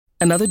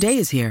Another day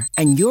is here,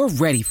 and you're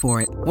ready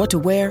for it. What to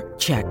wear?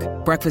 Check.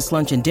 Breakfast,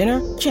 lunch, and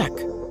dinner? Check.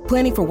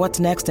 Planning for what's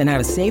next and how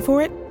to save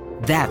for it?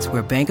 That's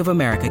where Bank of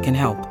America can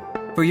help.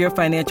 For your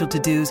financial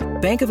to-dos,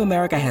 Bank of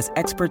America has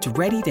experts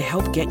ready to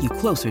help get you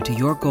closer to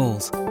your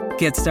goals.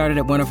 Get started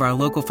at one of our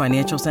local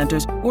financial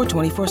centers or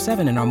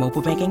 24/7 in our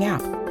mobile banking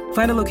app.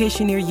 Find a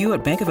location near you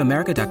at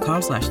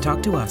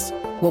bankofamerica.com/talktous.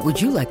 What would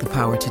you like the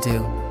power to do?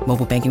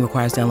 Mobile banking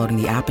requires downloading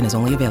the app and is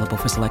only available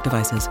for select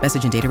devices.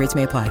 Message and data rates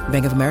may apply.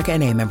 Bank of America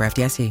N.A., member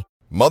FDIC.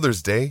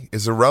 Mother's Day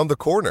is around the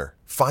corner.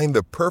 Find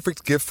the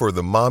perfect gift for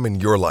the mom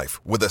in your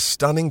life with a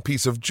stunning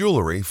piece of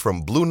jewelry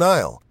from Blue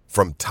Nile.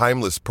 From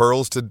timeless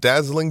pearls to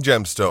dazzling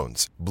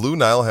gemstones, Blue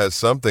Nile has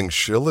something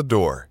she'll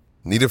adore.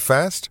 Need it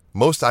fast?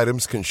 Most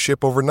items can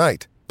ship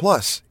overnight.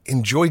 Plus,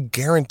 enjoy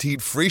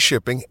guaranteed free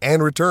shipping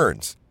and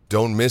returns.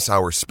 Don't miss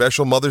our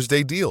special Mother's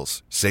Day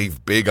deals.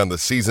 Save big on the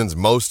season's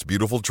most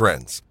beautiful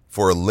trends.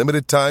 For a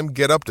limited time,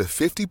 get up to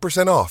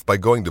 50% off by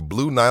going to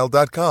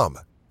BlueNile.com.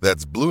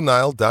 That's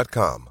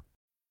BlueNile.com.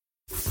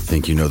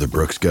 Think you know the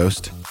Brooks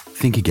Ghost?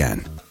 Think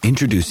again.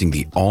 Introducing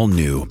the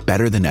all-new,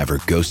 better-than-ever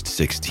Ghost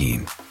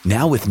 16.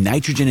 Now with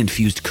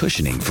nitrogen-infused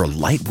cushioning for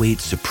lightweight,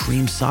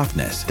 supreme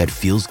softness that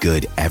feels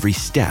good every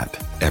step,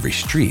 every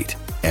street,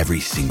 every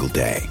single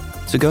day.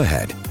 So go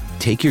ahead,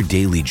 take your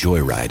daily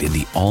joyride in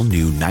the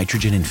all-new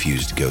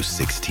nitrogen-infused Ghost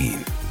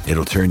 16.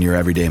 It'll turn your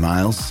everyday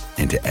miles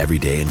into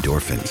everyday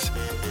endorphins.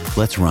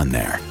 Let's run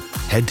there.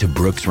 Head to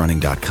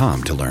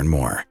brooksrunning.com to learn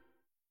more.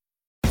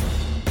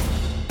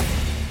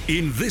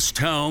 In this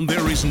town,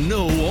 there is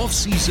no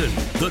off-season.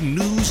 The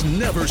news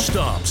never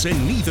stops,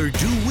 and neither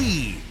do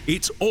we.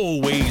 It's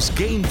always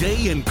game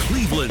day in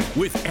Cleveland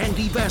with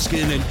Andy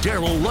Baskin and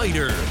Daryl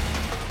Ryder.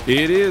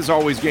 It is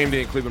always game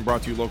day in Cleveland,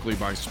 brought to you locally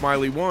by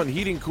Smiley One,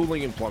 heating,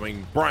 cooling, and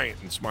plumbing. Bryant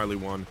and Smiley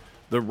One,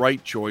 the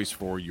right choice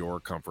for your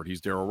comfort.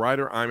 He's Daryl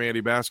Ryder. I'm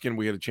Andy Baskin.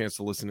 We had a chance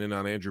to listen in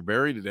on Andrew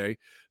Berry today,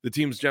 the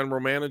team's general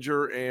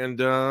manager,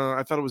 and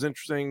I thought it was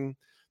interesting.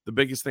 The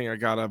biggest thing I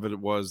got out of it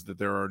was that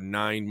there are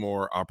 9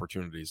 more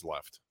opportunities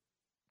left.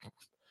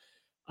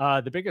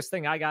 The biggest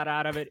thing I got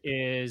out of it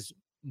is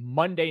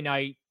Monday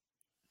night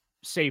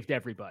saved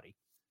everybody.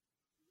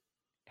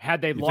 Had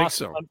they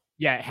lost,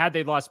 had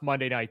they lost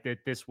Monday night, that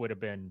this would have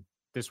been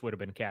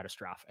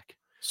catastrophic.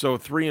 So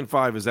 3 and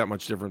 5 is that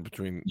much different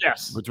between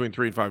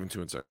 3 and 5 and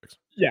 2 and 6.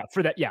 Yeah,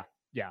 for that, yeah,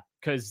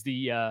 because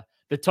the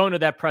tone of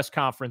that press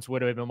conference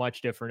would have been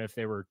much different if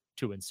they were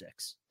 2 and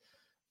 6.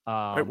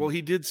 Right, well,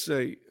 he did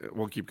say,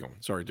 well, keep going.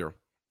 Sorry, Daryl.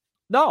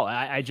 No,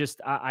 I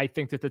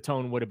think that the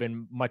tone would have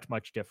been much,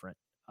 much different.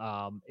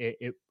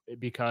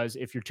 Because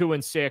if you're 2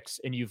 and 6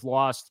 and you've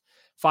lost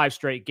 5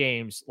 straight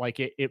games, like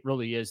it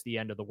really is the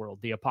end of the world.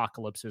 The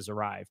apocalypse has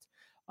arrived.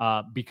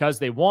 Because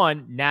they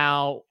won,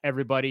 now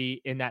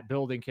everybody in that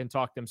building can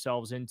talk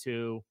themselves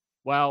into,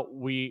 well,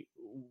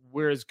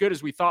 we're as good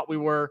as we thought we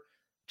were,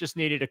 just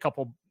needed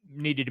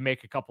to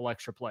make a couple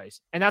extra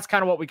plays. And that's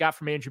kind of what we got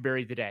from Andrew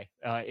Berry today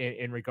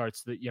in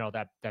regards to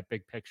that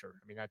big picture.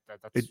 I mean, that's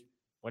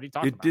what he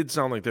talked about. It did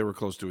sound like they were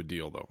close to a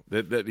deal, though,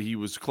 that he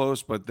was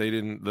close, but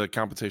the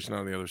compensation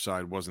on the other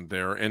side wasn't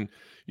there. And,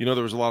 there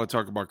was a lot of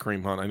talk about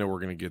Kareem Hunt. I know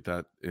we're going to get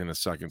that in a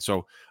second.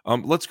 So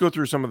let's go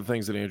through some of the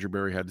things that Andrew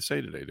Berry had to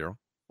say today, Daryl.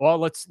 Well,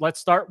 let's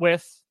start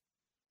with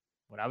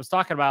what I was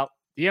talking about.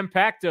 The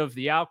impact of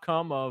the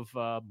outcome of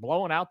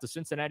blowing out the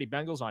Cincinnati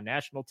Bengals on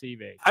national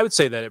TV. I would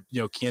say that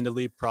it,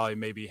 candidly, probably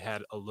maybe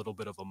had a little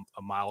bit of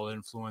a mild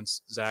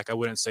influence, Zach. I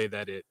wouldn't say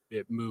that it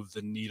moved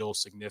the needle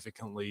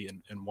significantly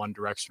in one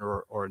direction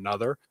or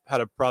another.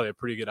 Had probably a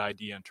pretty good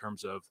idea in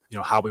terms of,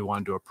 how we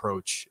wanted to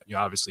approach,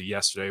 obviously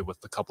yesterday with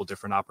a couple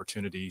different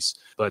opportunities,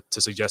 but to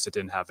suggest it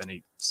didn't have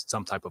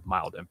some type of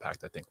mild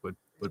impact, I think would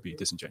be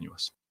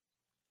disingenuous.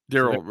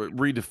 Daryl,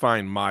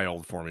 redefine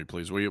mild for me,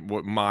 please.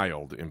 What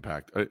mild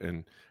impact?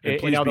 And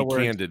please be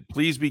candid.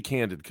 Please be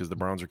candid, because the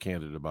Browns are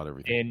candid about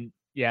everything.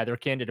 And they're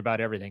candid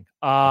about everything.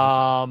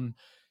 I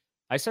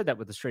said that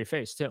with a straight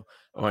face too.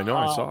 Oh, I know.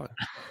 I saw it.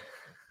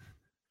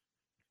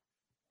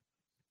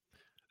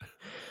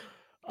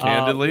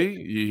 Candidly,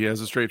 he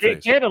has a straight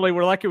face. Candidly,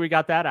 we're lucky we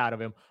got that out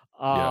of him.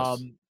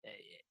 Yes.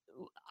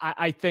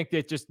 I think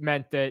that just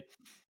meant that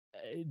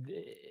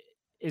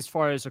as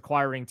far as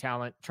acquiring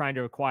talent, trying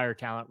to acquire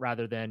talent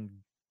rather than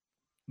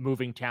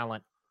moving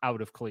talent out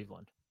of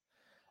Cleveland.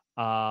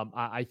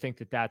 I think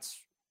that that's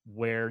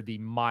where the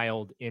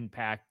mild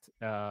impact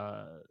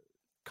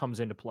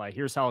comes into play.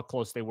 Here's how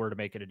close they were to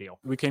making a deal.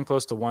 We came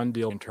close to one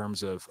deal in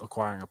terms of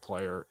acquiring a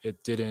player.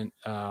 It didn't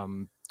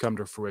come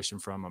to fruition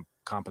from a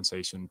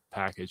compensation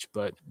package,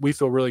 but we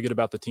feel really good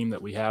about the team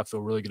that we have, feel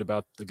really good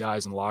about the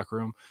guys in the locker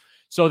room.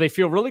 So they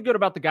feel really good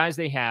about the guys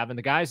they have and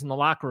the guys in the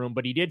locker room,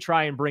 but he did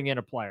try and bring in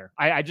a player.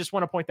 I just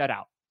want to point that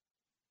out.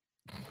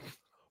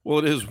 Well,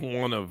 it is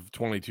one of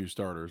 22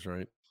 starters,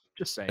 right?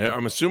 Just saying.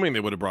 I'm assuming they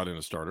would have brought in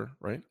a starter,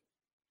 right?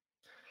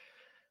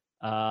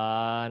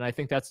 And I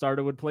think that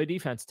starter would play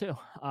defense too,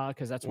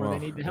 because that's where they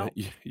need the help.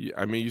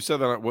 I mean, you said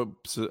that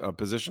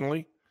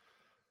positionally?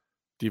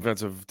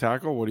 Defensive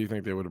tackle? What do you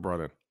think they would have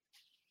brought in?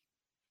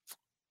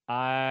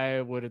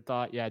 I would have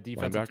thought,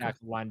 defensive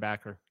tackle,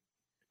 linebacker.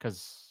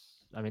 because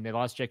I mean they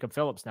lost Jacob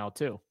Phillips now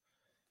too.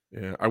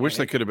 Yeah, I wish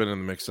they could have been in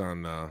the mix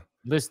on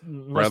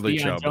Bradley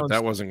Chubb, but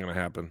that wasn't going to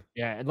happen.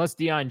 Yeah, unless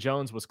Deion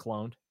Jones was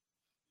cloned.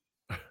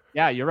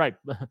 Yeah, you're right.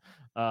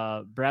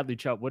 Bradley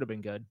Chubb would have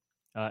been good.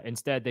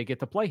 Instead, they get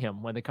to play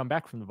him when they come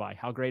back from the bye.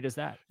 How great is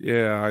that?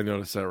 Yeah, I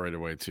noticed that right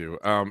away too.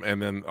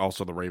 And then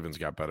also the Ravens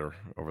got better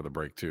over the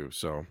break too.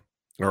 So,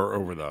 or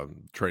over the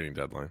trading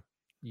deadline.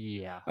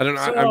 Yeah, I don't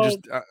know. I'm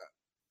just.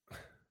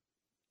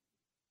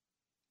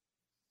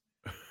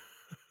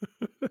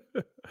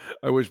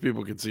 I wish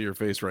people could see your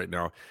face right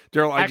now,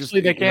 Daryl.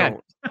 Actually, they can.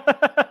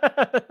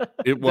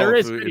 There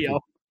is video.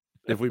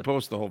 If we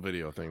post the whole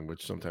video thing,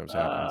 which sometimes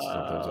happens,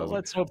 sometimes doesn't.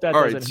 Let's hope that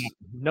doesn't happen.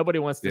 Nobody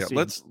wants to see.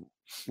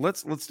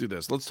 Let's do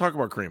this. Let's talk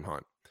about Kareem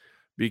Hunt,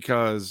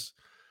 because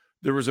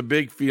there was a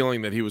big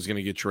feeling that he was going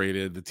to get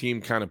traded. The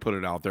team kind of put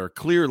it out there.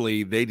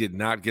 Clearly, they did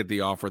not get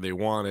the offer they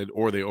wanted,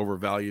 or they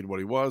overvalued what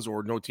he was,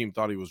 or no team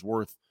thought he was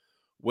worth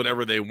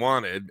whatever they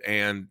wanted.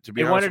 And to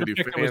be honest with you,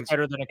 pick that was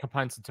better than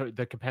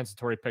the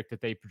compensatory pick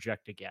that they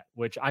project to get,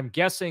 which I'm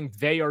guessing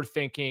they are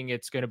thinking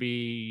it's going to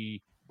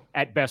be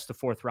at best a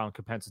 4th round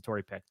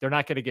compensatory pick. They're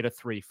not going to get a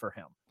 3 for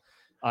him.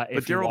 But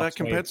Daryl, that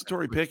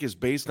compensatory pick is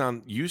based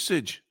on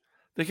usage.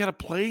 They got to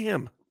play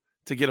him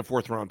to get a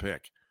 4th round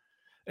pick.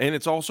 And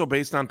it's also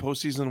based on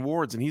postseason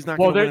awards, and he's not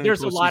going to win.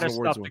 There's a lot of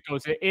stuff that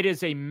goes in. It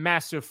is a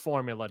massive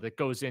formula that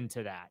goes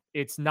into that.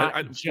 It's not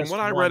from what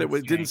I read, it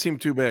didn't seem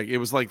too big. It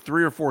was like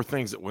 3 or 4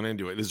 things that went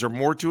into it. Is there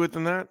more to it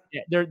than that?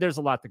 Yeah, there's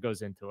a lot that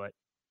goes into it.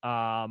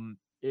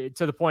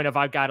 To the point of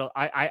I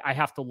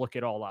have to look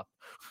it all up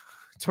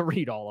to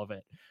read all of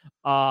it.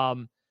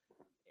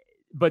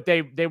 But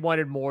they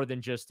wanted more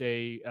than just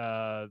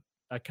a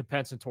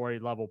compensatory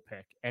level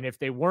pick. And if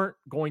they weren't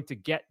going to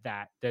get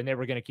that, then they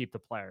were going to keep the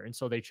player. And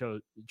so they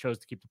chose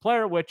to keep the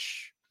player,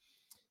 which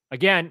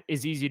again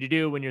is easy to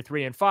do when you're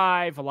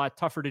 3-5, a lot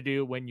tougher to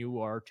do when you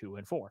are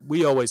 2-4.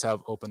 We always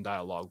have open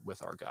dialogue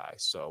with our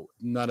guys. So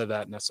none of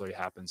that necessarily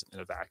happens in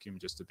a vacuum,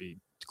 just to be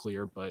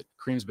clear. But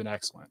Kareem's been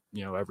excellent,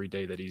 every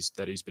day that he's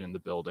been in the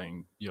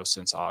building,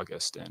 since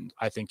August. And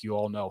I think you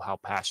all know how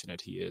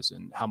passionate he is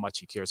and how much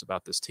he cares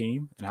about this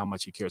team and how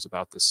much he cares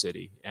about this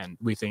city. And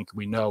we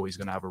know he's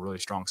going to have a really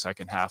strong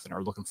second half and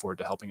are looking forward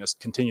to helping us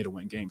continue to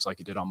win games like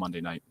he did on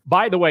Monday night.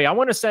 By the way, I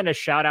want to send a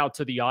shout out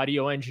to the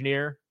audio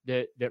engineer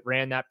that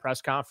ran that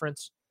press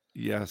conference.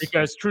 Yes.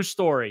 Because true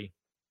story,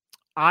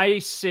 I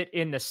sit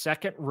in the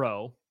second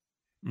row.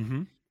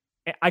 Mm-hmm.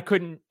 I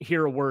couldn't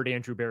hear a word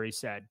Andrew Berry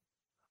said.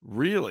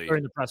 Really?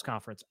 During the press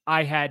conference.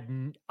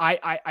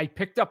 I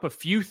picked up a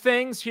few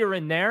things here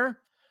and there.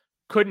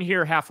 Couldn't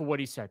hear half of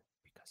what he said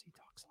because he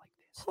talks like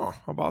this. Huh,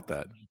 how about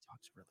that? He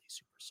talks really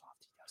super soft.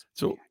 He does.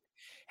 So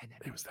and then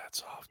it was that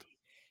soft.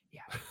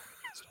 Yeah.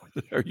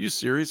 Are you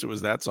serious? It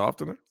was that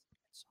soft in there?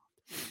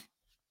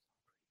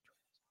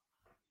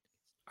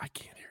 I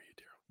can't hear you,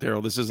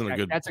 Daryl. This isn't a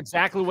good. That's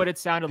exactly what it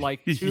sounded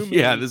like to me.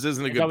 Yeah, this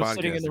isn't a good podcast. I was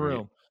sitting in the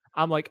room.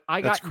 I'm like,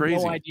 I got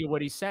no idea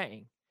what he's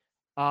saying.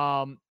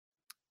 And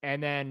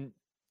then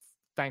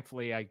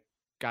thankfully I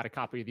got a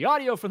copy of the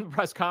audio from the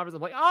press conference.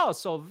 I'm like, oh,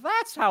 so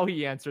that's how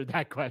he answered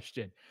that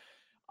question.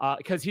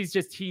 Because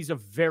he's a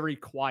very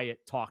quiet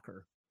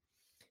talker.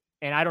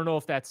 And I don't know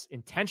if that's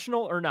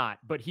intentional or not,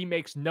 but he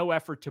makes no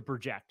effort to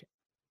project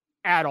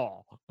at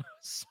all.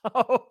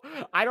 So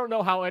I don't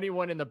know how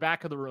anyone in the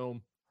back of the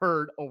room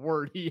heard a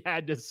word he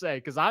had to say,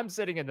 because I'm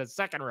sitting in the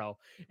second row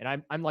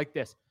and I'm like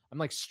this. I'm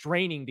like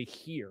straining to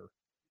hear.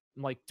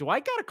 I'm like, do I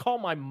gotta call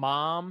my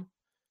mom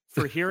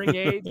for hearing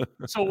aids?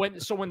 So when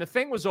the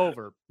thing was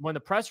over, when the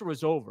presser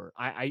was over,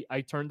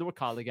 I turned to a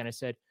colleague and I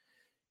said,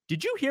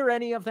 did you hear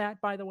any of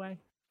that, by the way?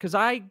 Because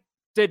I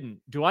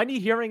didn't. Do I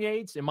need hearing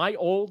aids? Am I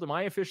old? Am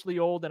I officially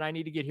old and I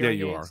need to get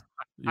hearing aids?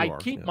 I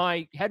keep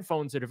my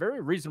headphones at a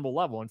very reasonable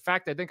level. In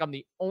fact, I think I'm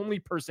the only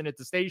person at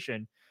the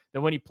station that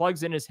when he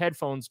plugs in his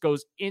headphones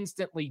goes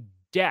instantly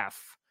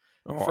deaf.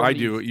 Oh, I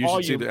do. You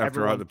should see that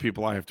after all the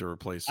people I have to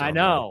replace. I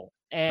know.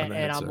 And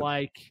I'm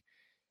like,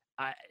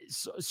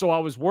 so I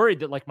was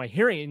worried that like my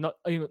hearing,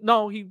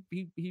 no,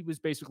 he was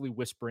basically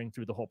whispering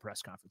through the whole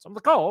press conference. I'm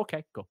like, oh,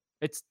 okay, cool.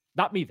 It's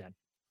not me then.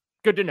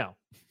 Good to know.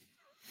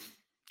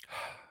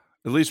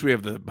 At least we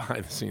have the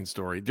behind the scenes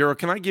story. Daryl,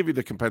 can I give you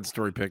the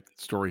compensatory pick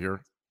story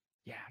here?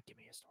 Yeah, give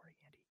me a story,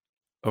 Andy.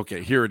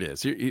 Okay, here it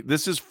is.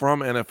 This is from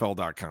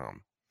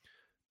NFL.com.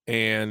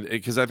 And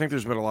because I think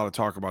there's been a lot of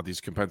talk about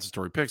these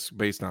compensatory picks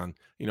based on,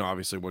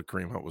 obviously what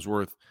Kareem Hunt was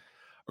worth.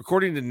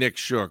 According to Nick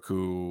Shook,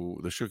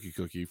 the Shookie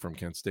Cookie from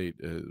Kent State,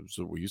 is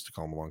what we used to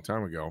call him a long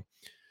time ago.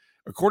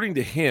 According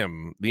to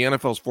him, the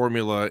NFL's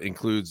formula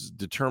includes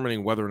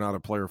determining whether or not a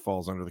player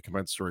falls under the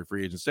compensatory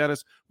free agent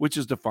status, which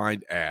is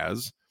defined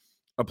as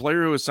a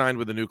player who is signed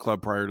with a new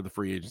club prior to the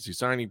free agency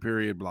signing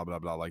period, blah, blah,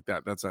 blah, like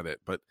that. That's not it.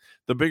 But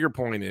the bigger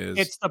point is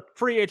it's the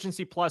free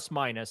agency plus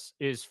minus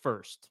is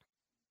first.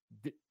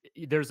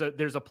 There's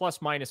a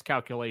plus minus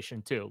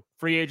calculation too.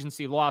 Free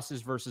agency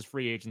losses versus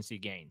free agency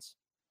gains.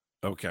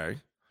 Okay.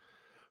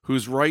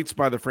 Whose rights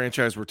by the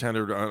franchise were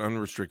tendered on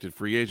unrestricted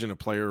free agent, a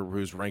player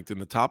who's ranked in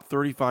the top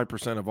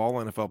 35% of all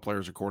NFL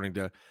players according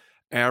to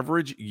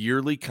average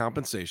yearly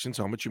compensation,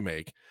 so how much you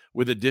make,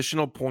 with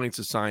additional points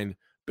assigned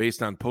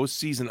based on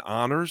postseason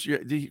honors.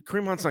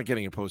 Kareem Hunt's not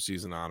getting a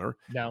postseason honor.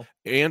 No.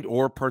 And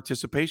or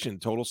participation,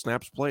 total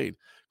snaps played.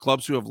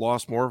 Clubs who have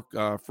lost more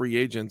free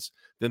agents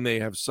than they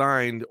have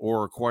signed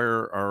or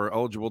acquire are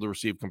eligible to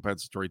receive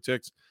compensatory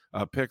picks.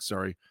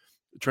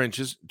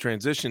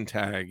 Transition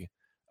tag,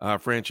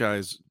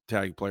 franchise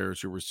tag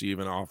players who receive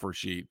an offer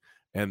sheet,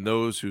 and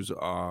those whose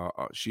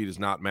sheet is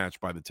not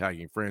matched by the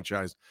tagging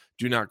franchise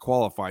do not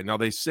qualify. Now,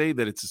 they say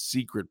that it's a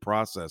secret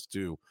process,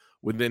 too.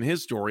 Within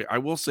his story, I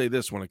will say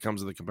this when it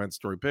comes to the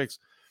compensatory picks.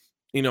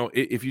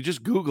 If you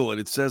just Google it,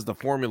 it says the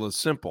formula is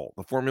simple.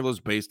 The formula is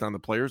based on the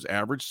player's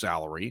average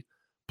salary,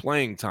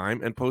 playing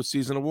time, and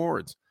postseason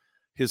awards.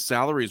 His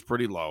salary is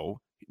pretty low.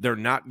 They're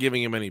not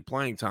giving him any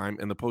playing time,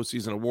 and the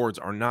postseason awards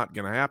are not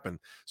going to happen.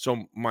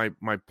 So my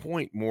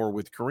point more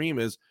with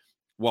Kareem is,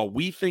 while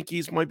we think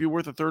he's might be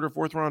worth a third or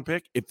fourth round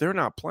pick, if they're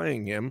not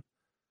playing him,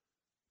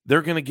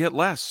 they're going to get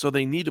less. So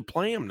they need to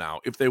play him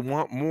now if they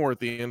want more at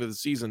the end of the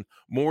season,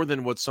 more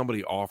than what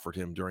somebody offered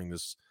him during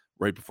this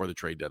right before the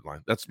trade deadline.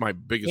 That's my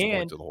biggest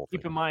point to the whole thing.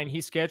 Keep in mind,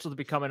 he's scheduled to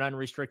become an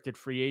unrestricted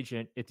free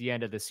agent at the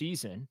end of the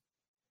season.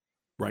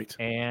 Right.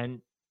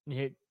 And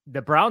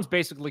the Browns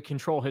basically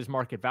control his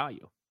market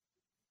value.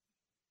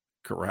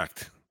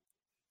 Correct.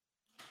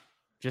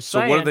 Just so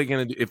saying. What are they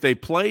going to do? If they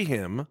play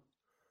him,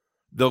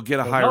 they'll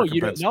get a higher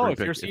compensatory if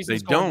pick. your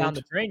season's going down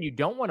the drain, you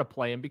don't want to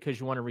play him because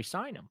you want to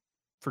re-sign him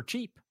for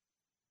cheap.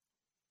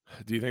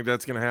 Do you think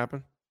that's going to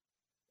happen?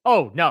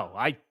 Oh, no.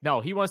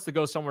 He wants to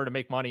go somewhere to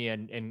make money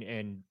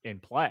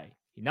and play.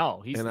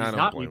 No, he's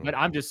not. But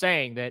I'm just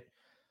saying that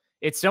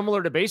it's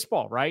similar to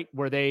baseball, right?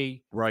 Where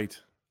they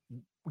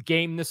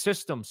game the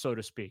system, so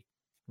to speak.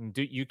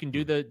 You can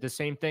do the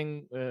same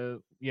thing,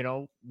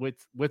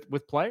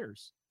 with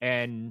players.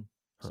 And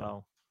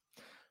so,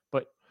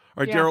 but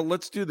all right, Daryl,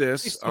 let's do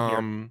this.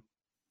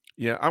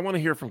 Yeah, I want to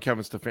hear from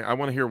Kevin Stefanski. I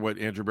want to hear what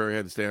Andrew Berry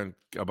had to say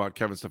about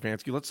Kevin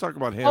Stefanski. Let's talk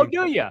about him. Oh,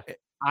 do you?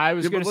 I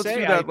was going to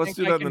say that. Let's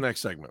do that in the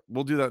next segment.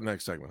 We'll do that in the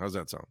next segment. How's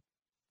that sound?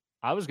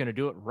 I was going to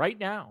do it right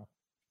now.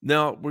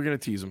 No, we're going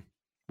to tease him.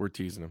 We're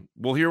teasing him.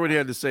 We'll hear what he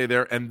had to say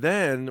there, and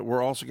then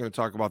we're also going to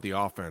talk about the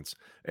offense,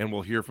 and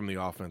we'll hear from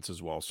the offense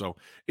as well. So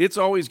it's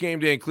always game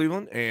day in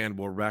Cleveland, and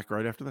we're back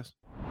right after this.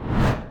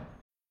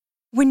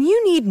 When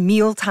you need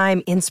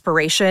mealtime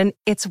inspiration,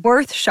 it's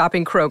worth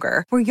shopping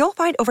Kroger, where you'll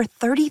find over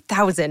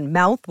 30,000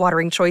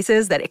 mouth-watering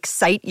choices that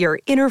excite your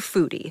inner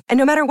foodie. And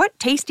no matter what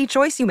tasty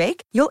choice you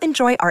make, you'll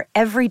enjoy our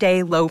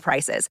everyday low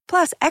prices,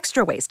 plus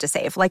extra ways to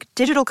save, like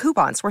digital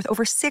coupons worth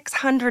over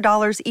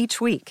 $600 each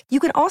week. You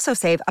can also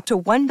save up to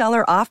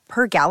 $1 off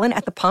per gallon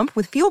at the pump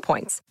with fuel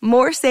points.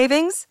 More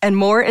savings and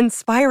more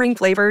inspiring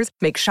flavors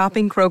make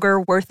shopping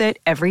Kroger worth it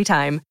every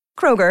time.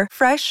 Kroger,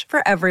 fresh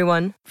for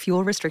everyone.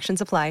 Fuel restrictions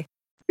apply.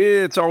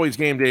 It's always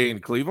game day in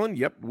Cleveland.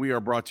 Yep, we are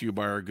brought to you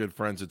by our good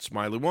friends at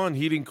Smiley One,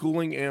 heating,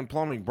 cooling, and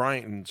plumbing.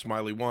 Bryant and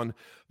Smiley One,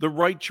 the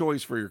right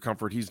choice for your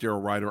comfort. He's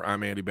Daryl Ryder.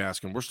 I'm Andy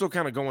Baskin. We're still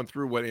kind of going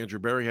through what Andrew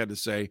Berry had to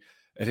say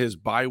at his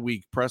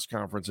bye-week press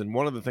conference, and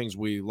one of the things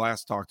we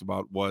last talked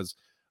about was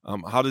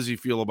how does he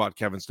feel about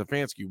Kevin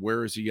Stefanski?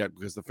 Where is he at?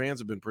 Because the fans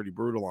have been pretty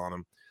brutal on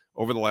him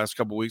over the last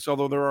couple of weeks,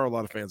 although there are a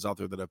lot of fans out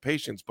there that have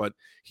patience, but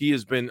he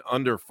has been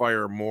under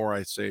fire more,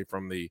 I say,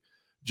 from the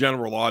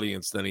general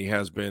audience than he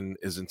has been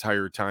his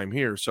entire time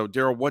here. So,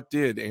 Daryl, what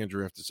did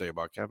Andrew have to say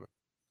about Kevin?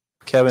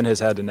 Kevin has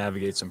had to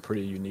navigate some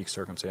pretty unique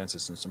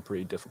circumstances and some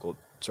pretty difficult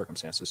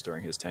circumstances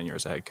during his tenure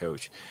as a head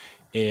coach.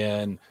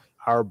 And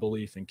our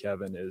belief in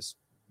Kevin is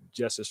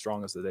just as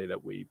strong as the day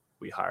that we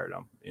hired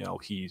him. You know,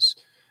 he's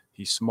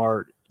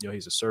smart,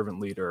 he's a servant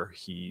leader,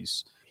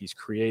 he's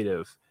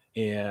creative,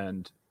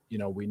 and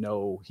we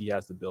know he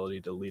has the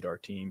ability to lead our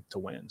team to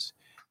wins.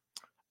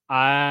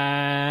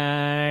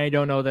 I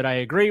don't know that I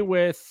agree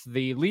with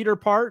the leader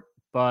part,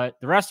 but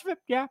the rest of it,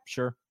 yeah,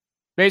 sure.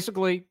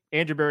 Basically,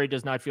 Andrew Berry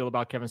does not feel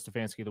about Kevin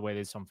Stefanski the way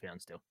that some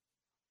fans do.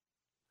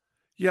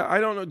 Yeah, I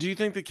don't know. Do you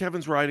think that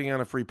Kevin's riding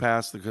on a free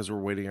pass because we're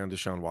waiting on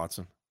Deshaun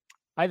Watson?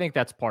 I think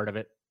that's part of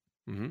it.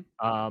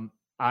 Mm-hmm.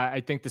 I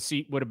think the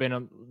seat would have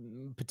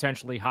been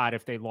potentially hot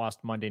if they lost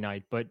Monday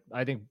night. But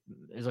I think,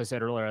 as I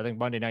said earlier, I think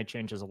Monday night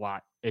changes a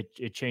lot.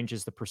 It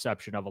changes the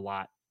perception of a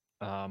lot.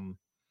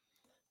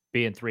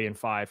 Being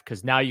 3-5,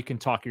 because now you can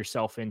talk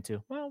yourself into,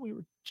 well, we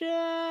were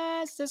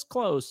just as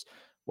close.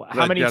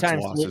 How many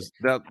times?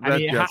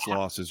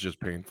 Loss is just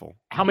painful.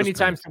 How many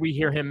times do we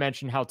hear him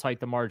mention how tight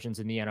the margins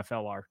in the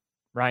NFL are?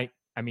 Right?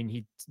 I mean,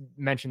 he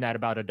mentioned that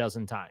about a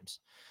dozen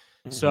times.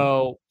 Mm-hmm.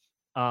 So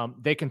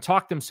they can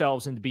talk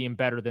themselves into being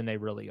better than they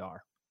really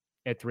are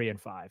at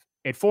 3-5.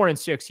 At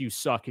 4-6, you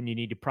suck, and you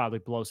need to probably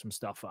blow some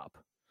stuff up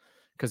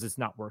because it's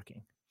not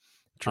working.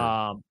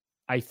 True.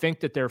 I think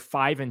that they're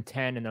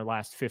 5-10 in their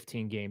last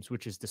 15 games,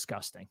 which is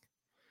disgusting.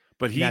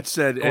 But he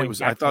said it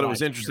was. I thought it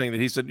was interesting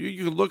that he said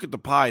you can look at the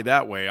pie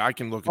that way. I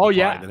can look at the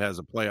pie that has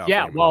a playoff.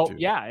 Yeah, well,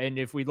 yeah. And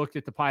if we looked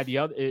at the pie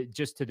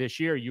just to this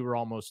year, you were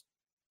almost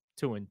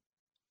 2-4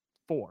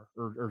 or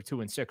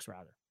 2-6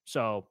 rather.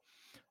 So,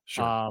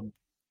 sure.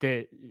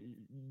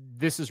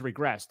 this is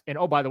regressed. And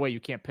oh, by the way, you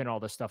can't pin all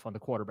this stuff on the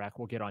quarterback.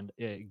 We'll get on,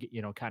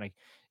 kind of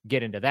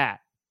get into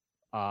that.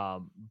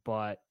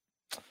 But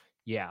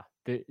yeah,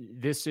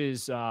 this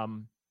is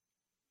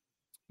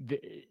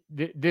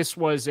this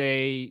was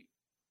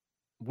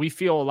we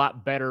feel a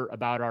lot better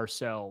about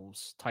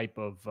ourselves type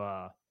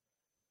of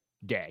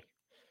day.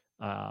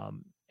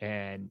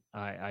 And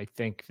I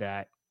think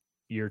that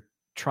you're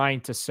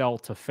trying to sell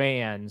to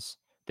fans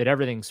that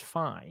everything's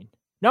fine.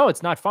 No,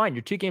 it's not fine.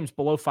 You're 2 games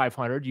below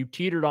 500. You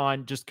teetered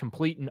on just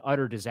complete and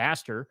utter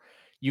disaster.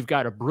 You've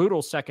got a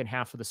brutal second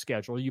half of the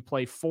schedule. You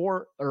play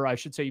 6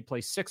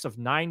 of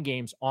 9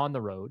 games on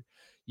the road.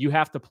 You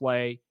have to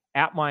play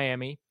at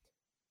Miami,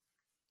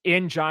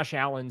 in Josh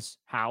Allen's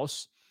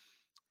house.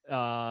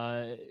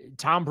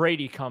 Tom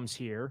Brady comes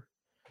here.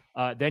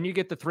 Then you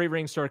get the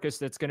 3-ring circus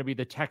that's going to be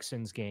the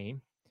Texans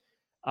game.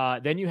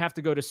 Then you have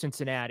to go to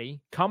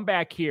Cincinnati, come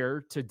back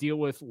here to deal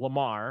with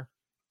Lamar.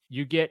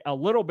 You get a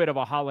little bit of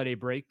a holiday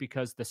break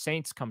because the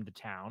Saints come to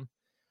town.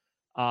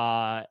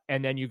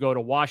 And then you go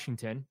to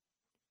Washington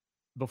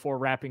before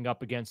wrapping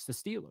up against the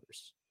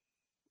Steelers.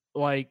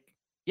 Like,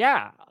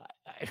 yeah,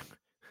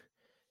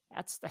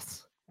 that's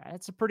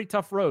a pretty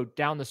tough road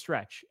down the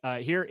stretch.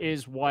 Here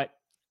is what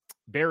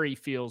Barry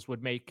feels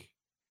would make,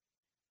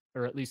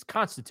 or at least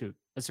constitute,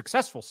 a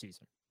successful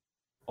season.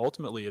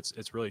 Ultimately,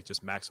 it's really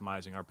just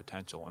maximizing our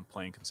potential and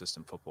playing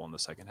consistent football in the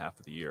second half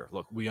of the year.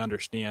 Look, we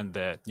understand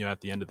that,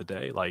 at the end of the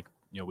day, like,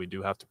 we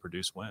do have to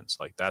produce wins.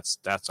 Like that's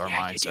our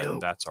mindset,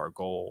 and that's our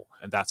goal.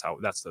 And that's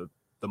the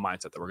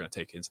mindset that we're going to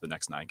take into the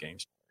next 9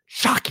 games.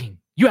 Shocking.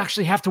 You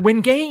actually have to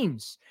win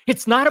games.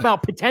 It's not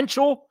about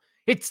potential.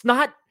 It's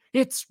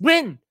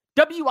win.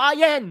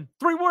 WIN.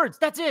 3 words.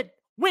 That's it.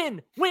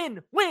 Win,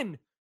 win, win.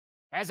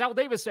 As Al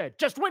Davis said,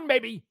 just win,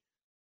 baby.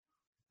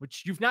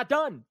 Which you've not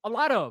done a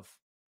lot of.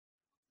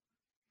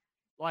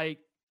 Like,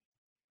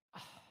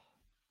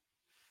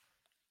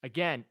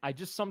 again, I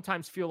just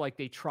sometimes feel like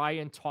they try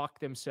and talk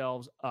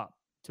themselves up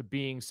to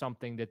being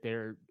something that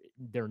they're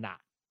not.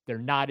 They're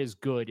not as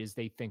good as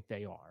they think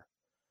they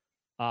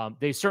are.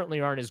 They certainly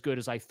aren't as good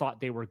as I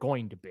thought they were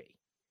going to be.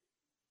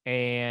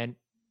 And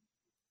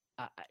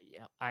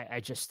I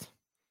just...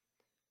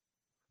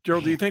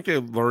 Gerald, do you think they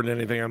learned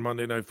anything on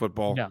Monday Night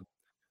Football? No.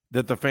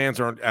 That the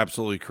fans aren't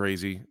absolutely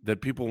crazy,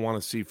 that people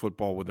want to see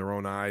football with their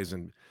own eyes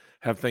and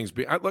have things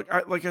be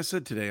like I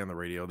said today on the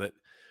radio, that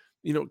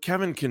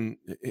Kevin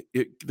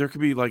there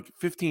could be like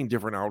 15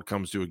 different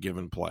outcomes to a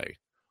given play.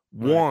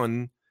 Right.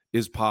 One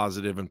is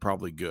positive and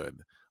probably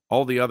good.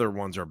 All the other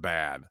ones are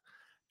bad.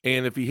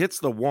 And if he hits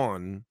the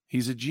one,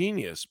 he's a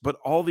genius. But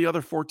all the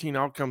other 14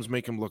 outcomes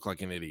make him look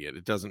like an idiot.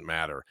 It doesn't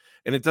matter.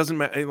 And it doesn't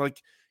matter.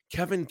 Like,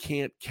 Kevin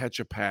can't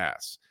catch a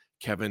pass.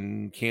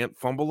 Kevin can't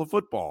fumble a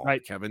football.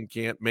 Right. Kevin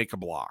can't make a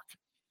block.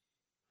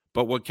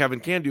 But what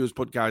Kevin can do is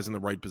put guys in the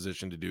right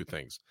position to do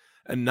things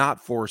and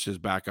not force his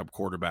backup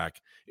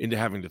quarterback into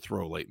having to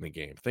throw late in the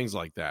game, things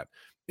like that.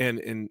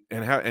 And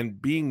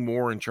being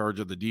more in charge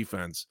of the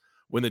defense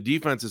when the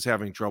defense is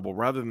having trouble,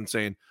 rather than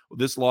saying, well,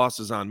 this loss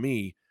is on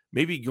me,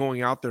 maybe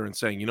going out there and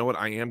saying, you know what,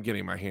 I am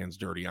getting my hands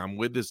dirty. I'm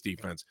with this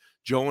defense.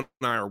 Joe and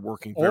I are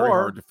working very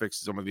hard to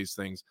fix some of these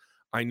things.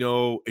 I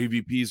know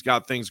AVP's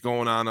got things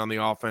going on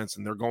the offense,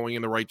 and they're going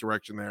in the right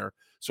direction there.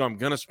 So I'm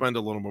going to spend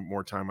a little bit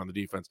more time on the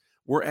defense.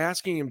 We're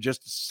asking him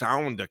just to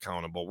sound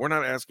accountable. We're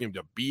not asking him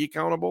to be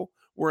accountable.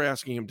 We're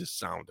asking him to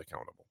sound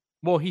accountable.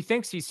 Well, he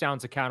thinks he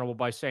sounds accountable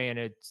by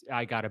saying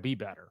I got to be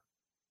better.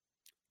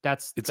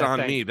 It's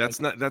on me.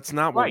 That's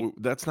not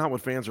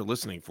what fans are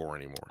listening for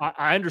anymore.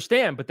 I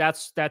understand, but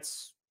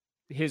that's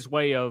his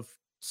way of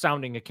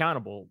sounding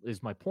accountable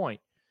is my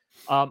point.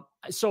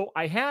 So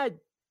I had,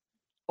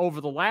 over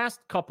the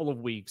last couple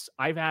of weeks,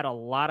 I've had a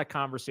lot of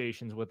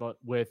conversations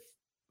with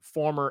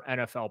former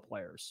NFL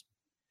players.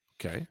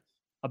 Okay.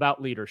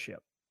 About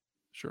leadership.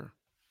 Sure.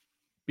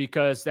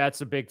 Because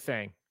that's a big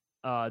thing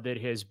that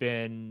has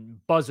been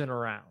buzzing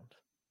around,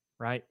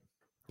 right?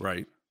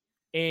 Right.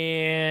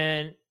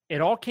 And it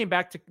all came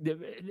back to,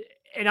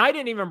 and I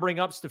didn't even bring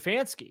up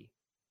Stefanski.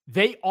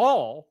 They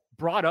all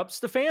brought up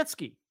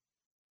Stefanski.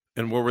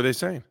 And what were they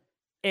saying?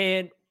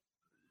 And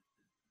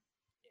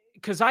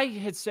because I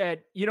had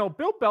said,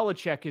 Bill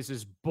Belichick is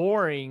as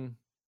boring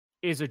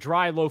as a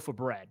dry loaf of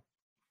bread.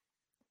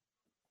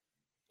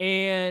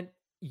 And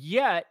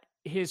yet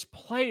his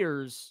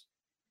players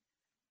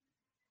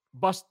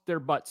bust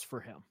their butts for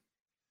him.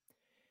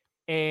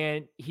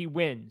 And he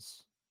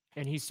wins.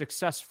 And he's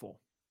successful.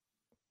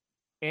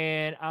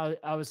 And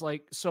I was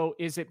like, so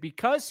is it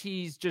because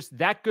he's just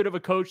that good of a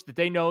coach that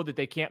they know that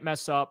they can't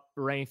mess up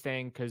or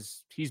anything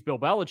because he's Bill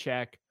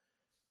Belichick?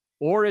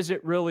 Or is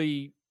it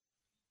really,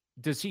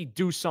 does he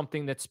do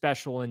something that's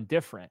special and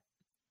different?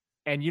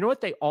 And you know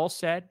what they all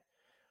said?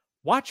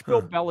 Watch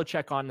Bill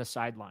Belichick on the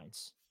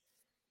sidelines.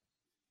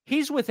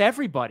 He's with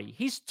everybody.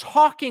 He's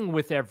talking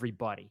with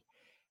everybody.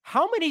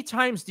 How many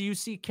times do you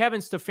see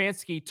Kevin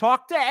Stefanski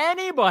talk to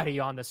anybody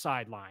on the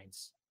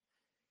sidelines?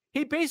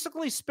 He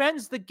basically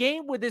spends the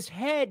game with his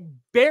head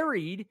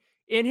buried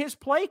in his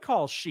play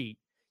call sheet.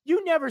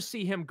 You never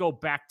see him go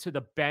back to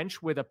the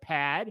bench with a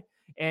pad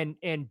and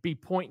be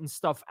pointing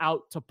stuff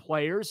out to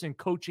players and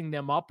coaching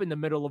them up in the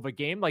middle of a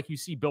game like you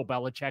see Bill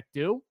Belichick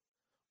do.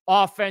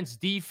 Offense,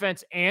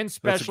 defense, and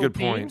special teams.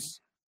 Point.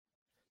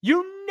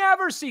 You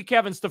never see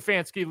Kevin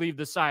Stefanski leave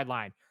the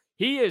sideline.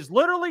 He is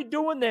literally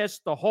doing this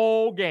the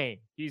whole game.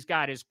 He's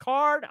got his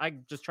card.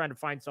 I'm just trying to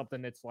find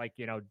something that's like,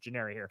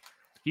 generic here.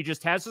 He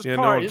just has his card.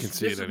 No one can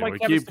see it anyway.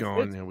 Keep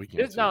going. Yeah, we can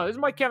this is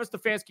my Kevin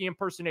Stefanski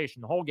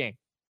impersonation the whole game.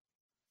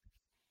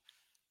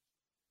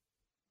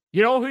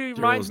 You know who he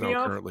reminds me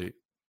of? Currently,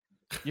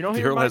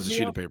 Daryl has a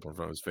sheet of paper in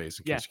front of his face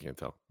in case you can't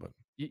tell. But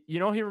you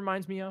know who he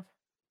reminds me of?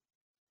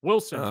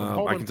 Wilson.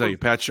 I can tell you,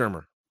 Pat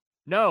Shurmur.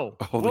 No.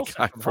 Oh, Wilson,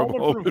 the guy from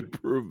Home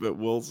Improvement,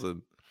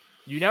 Wilson.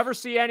 You never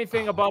see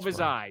anything above his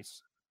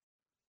eyes.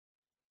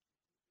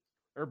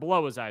 Or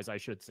below his eyes, I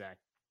should say.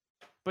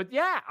 But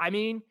yeah, I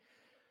mean,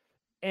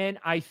 and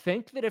I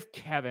think that if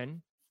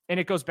Kevin, and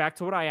it goes back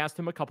to what I asked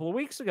him a couple of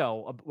weeks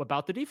ago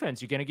about the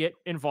defense, you're going to get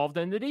involved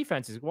in the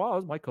defense. He's, well,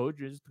 as my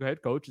coach is the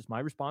head coach, it's my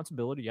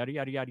responsibility, yada,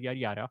 yada, yada, yada,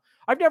 yada.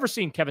 I've never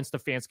seen Kevin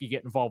Stefanski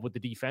get involved with the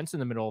defense in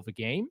the middle of a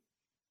game.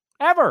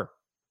 Ever.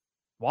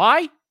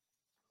 Why?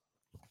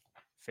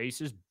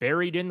 Face is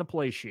buried in the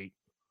play sheet.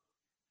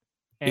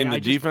 And in the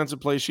defensive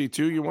play sheet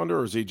too, you wonder,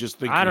 or is he just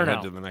thinking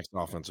ahead to the next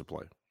offensive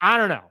play? I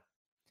don't know.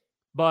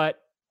 But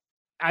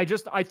I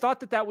thought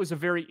that was a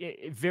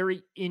very,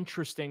 very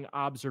interesting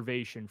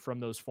observation from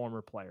those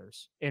former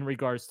players in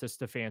regards to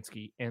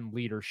Stefanski and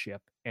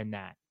leadership and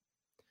that.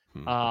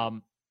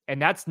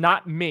 And that's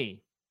not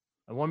me.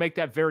 I want to make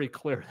that very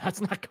clear.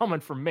 That's not coming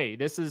from me.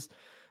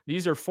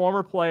 These are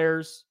former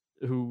players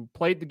who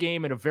played the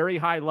game at a very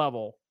high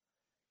level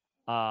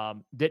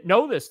that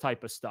know this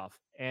type of stuff.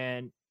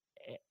 And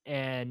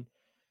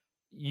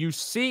you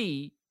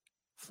see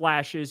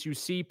flashes, you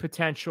see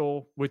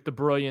potential with the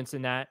brilliance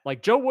in that.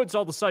 Like Joe Woods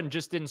all of a sudden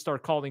just didn't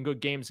start calling good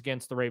games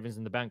against the Ravens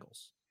and the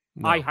Bengals.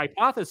 No. I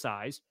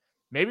hypothesize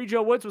maybe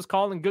Joe Woods was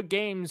calling good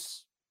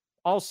games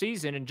all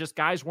season and just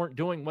guys weren't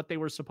doing what they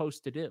were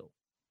supposed to do.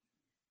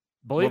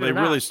 Believe it or not.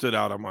 They really stood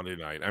out on Monday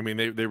night. I mean,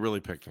 they really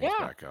picked things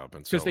back up.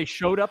 Because they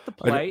showed up to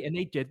play and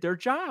they did their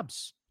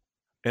jobs.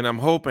 And I'm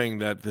hoping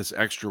that this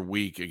extra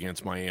week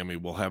against Miami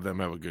will have them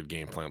have a good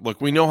game plan.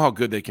 Look, we know how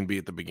good they can be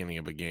at the beginning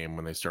of a game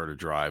when they start a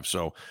drive.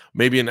 So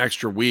maybe an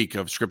extra week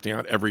of scripting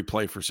out every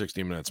play for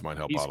 60 minutes might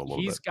help out a little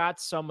bit. He's got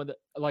some of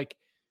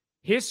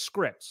his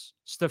scripts,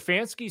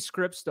 Stefanski's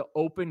scripts to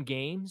open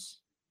games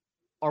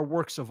are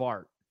works of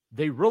art.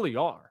 They really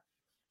are.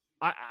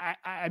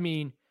 I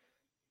mean,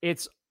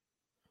 it's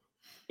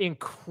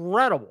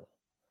incredible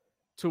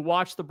to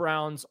watch the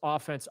Browns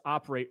offense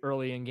operate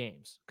early in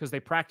games because they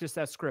practice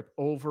that script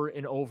over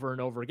and over and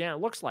over again. It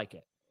looks like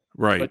it.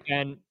 Right. But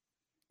then,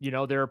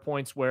 there are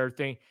points where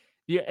and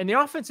the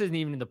offense isn't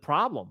even the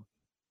problem.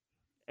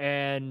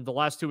 And the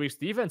last 2 weeks,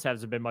 defense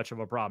hasn't been much of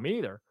a problem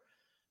either.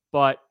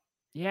 But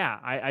yeah,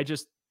 I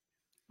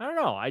don't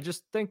know. I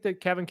just think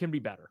that Kevin can be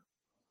better.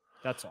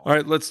 That's all. All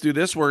right, let's do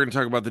this. We're going to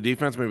talk about the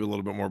defense, maybe a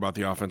little bit more about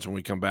the offense when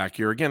we come back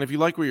here. Again, if you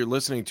like what you're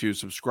listening to,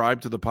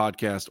 subscribe to the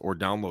podcast or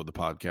download the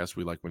podcast.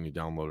 We like when you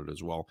download it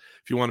as well.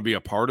 If you want to be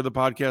a part of the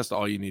podcast,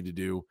 all you need to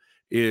do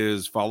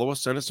is follow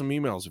us, send us some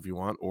emails if you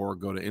want, or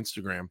go to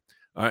Instagram.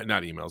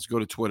 Not emails. Go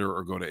to Twitter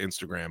or go to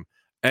Instagram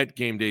at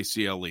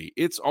GameDayCLE.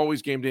 It's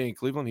always game day in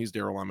Cleveland. He's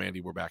Daryl. I'm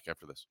Andy. We're back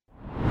after this.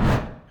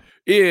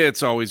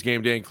 It's always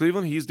game day in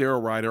Cleveland. He's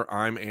Daryl Ryder.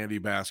 I'm Andy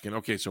Baskin.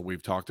 Okay, so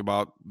we've talked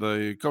about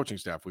the coaching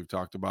staff. We've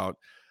talked about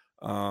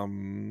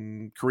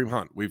Kareem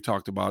Hunt. We've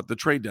talked about the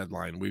trade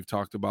deadline. We've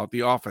talked about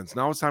the offense.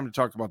 Now it's time to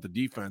talk about the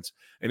defense.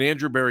 And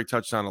Andrew Berry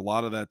touched on a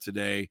lot of that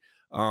today.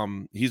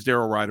 He's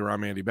Daryl Ryder.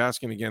 I'm Andy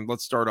Baskin. Again,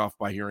 let's start off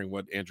by hearing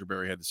what Andrew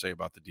Berry had to say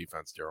about the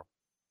defense, Daryl.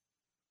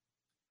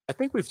 I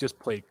think we've just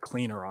played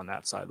cleaner on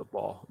that side of the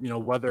ball.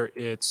 Whether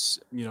it's,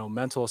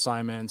 mental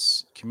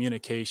assignments,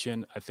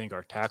 communication, I think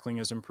our tackling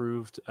has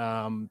improved,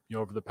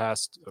 over the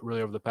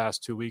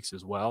past 2 weeks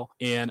as well.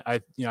 And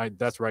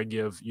that's where I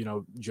give,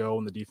 Joe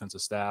and the defensive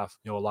staff,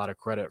 a lot of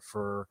credit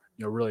for,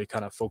 really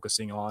kind of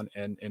focusing on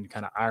and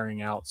kind of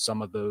ironing out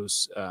some of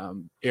those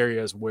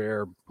areas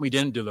where we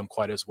didn't do them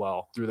quite as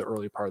well through the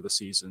early part of the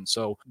season.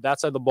 So that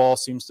side of the ball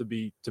seems to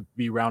be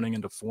rounding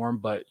into form,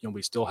 but,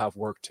 we still have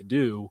work to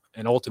do.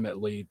 And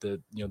ultimately,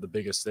 the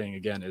biggest thing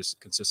again is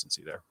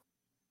consistency there.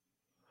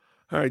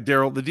 All right,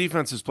 Daryl, the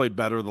defense has played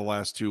better the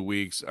last 2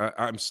 weeks.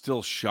 I'm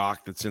still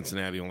shocked that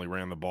Cincinnati only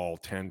ran the ball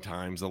 10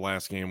 times the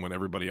last game when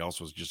everybody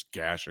else was just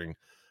gashing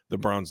the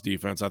Browns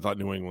defense. I thought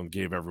New England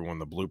gave everyone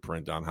the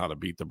blueprint on how to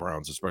beat the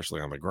Browns,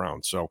 especially on the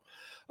ground. So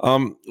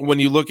when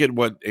you look at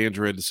what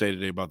Andrew had to say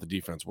today about the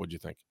defense, what do you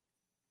think?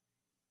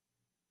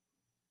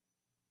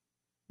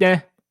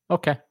 Yeah.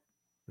 Okay.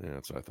 Yeah,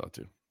 that's what I thought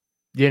too.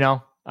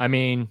 I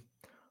mean,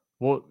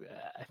 well,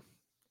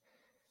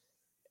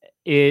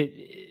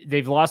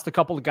 they've lost a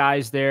couple of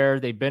guys there.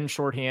 They've been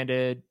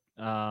shorthanded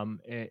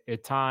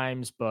at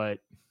times, but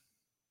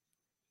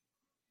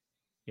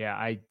yeah,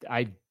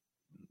 I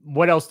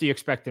what else do you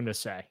expect him to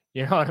say?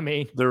 You know what I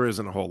mean? There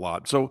isn't a whole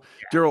lot. So,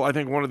 Daryl, I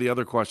think one of the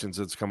other questions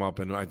that's come up,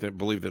 and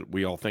believe that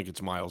we all think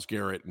it's Myles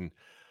Garrett, and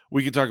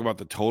we could talk about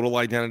the total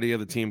identity of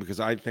the team, because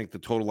I think the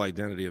total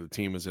identity of the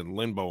team is in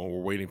limbo, and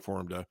we're waiting for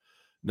him to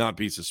not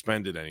be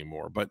suspended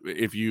anymore. But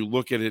if you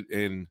look at it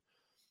in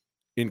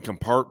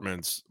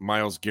compartments,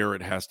 Myles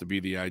Garrett has to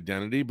be the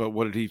identity. But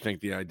what did he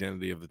think the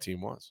identity of the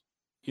team was?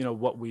 You know,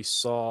 what we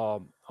saw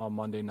on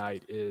Monday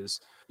night is,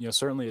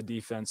 certainly a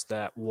defense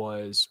that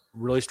was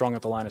really strong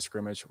at the line of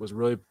scrimmage, was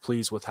really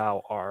pleased with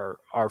how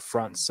our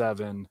front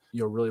seven,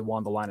 really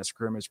won the line of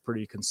scrimmage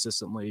pretty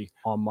consistently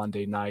on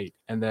Monday night.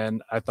 And then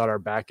I thought our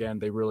back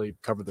end, they really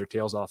covered their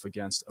tails off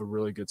against a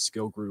really good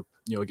skill group,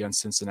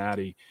 against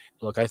Cincinnati.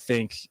 Look, I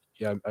think,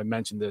 I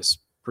mentioned this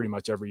pretty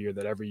much every year,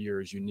 that every year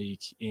is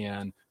unique.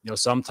 And,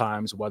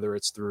 sometimes whether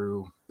it's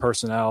through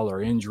personnel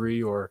or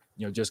injury or,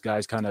 just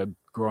guys kind of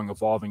growing,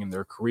 evolving in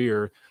their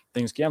career,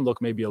 things can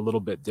look maybe a little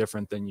bit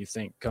different than you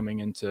think coming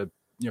into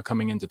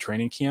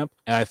training camp.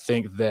 And I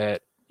think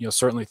that,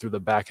 certainly through the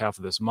back half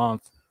of this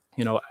month,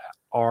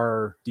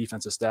 our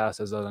defensive staff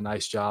has done a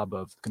nice job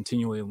of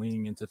continually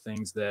leaning into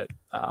things that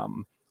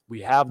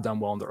we have done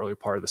well in the early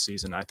part of the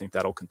season. I think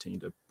that'll continue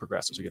to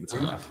progress as we get into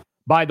the half.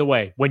 By the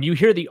way, when you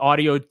hear the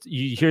audio,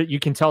 you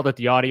can tell that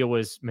the audio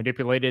was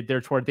manipulated there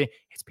toward the.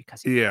 It's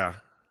because yeah, the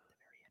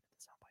very end of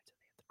the soundbite,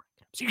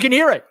 so you can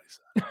hear it.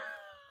 Wait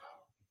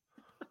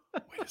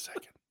a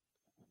second.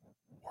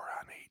 We're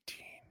on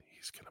 18.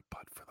 He's gonna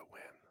putt for the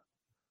win.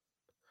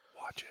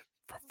 Watch it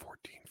from 14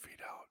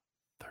 feet out.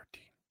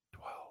 13,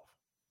 12,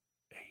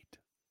 8,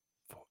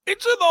 4.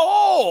 It's in the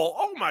hole.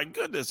 Oh my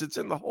goodness, it's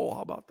in the hole.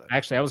 How about that?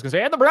 Actually, I was gonna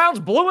say, and the Browns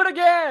blew it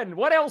again.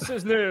 What else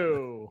is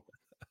new?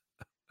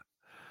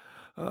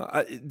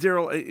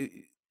 Daryl,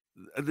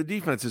 the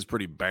defense is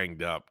pretty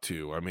banged up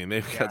too. I mean,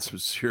 they've got some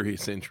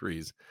serious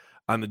injuries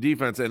on the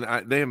defense, and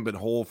they haven't been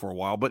whole for a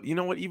while. But you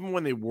know what? Even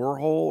when they were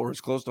whole, or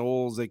as close to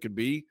whole as they could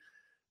be,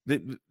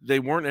 they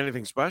weren't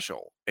anything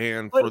special.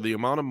 And for the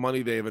amount of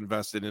money they have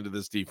invested into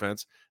this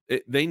defense,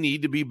 they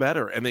need to be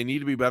better, and they need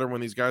to be better when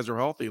these guys are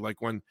healthy.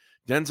 Like when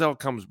Denzel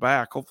comes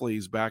back, hopefully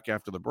he's back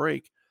after the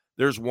break.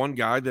 There's one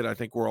guy that I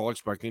think we're all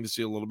expecting to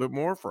see a little bit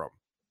more from.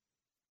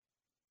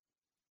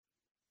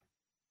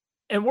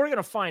 And we're going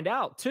to find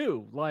out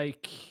too,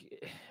 like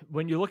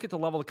when you look at the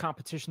level of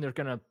competition they're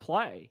going to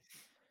play.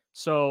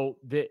 So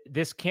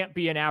this can't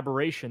be an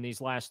aberration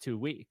these last 2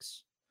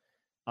 weeks.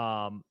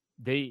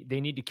 They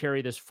need to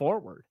carry this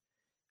forward,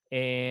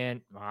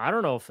 and I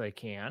don't know if they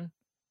can,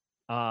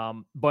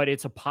 but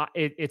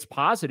it's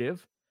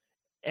positive.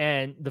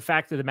 And the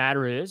fact of the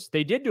matter is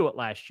they did do it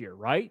last year,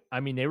 right? I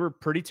mean, they were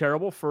pretty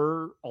terrible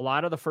for a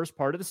lot of the first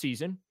part of the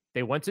season.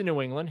 They went to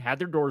New England, had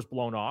their doors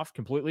blown off,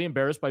 completely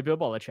embarrassed by Bill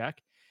Belichick.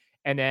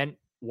 And then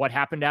what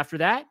happened after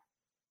that?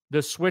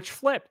 The switch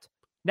flipped.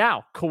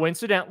 Now,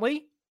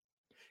 coincidentally,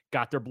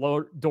 got their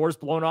doors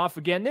blown off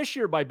again this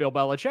year by Bill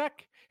Belichick.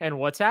 And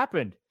what's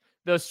happened?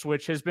 The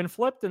switch has been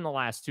flipped in the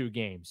last 2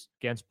 games.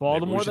 Against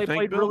Baltimore, they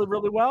played really,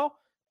 really well.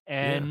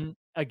 And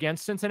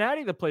against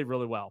Cincinnati, they played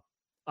really well.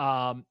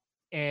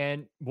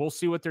 And we'll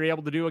see what they're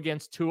able to do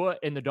against Tua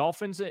and the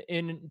Dolphins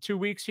in 2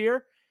 weeks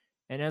here.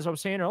 And as I was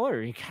saying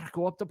earlier, you got to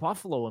go up to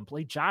Buffalo and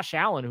play Josh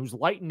Allen, who's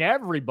lighting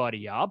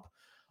everybody up.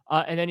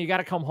 And then you got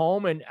to come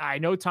home. And I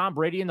know Tom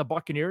Brady and the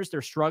Buccaneers,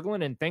 they're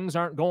struggling and things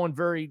aren't going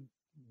very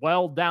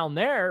well down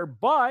there.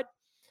 But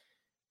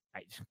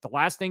the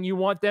last thing you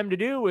want them to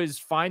do is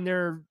find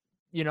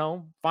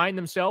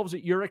themselves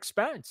at your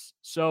expense.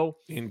 So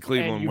in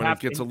Cleveland, when it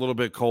gets a little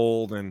bit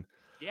cold, and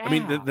I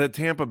mean, the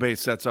Tampa Bay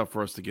sets up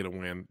for us to get a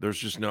win. There's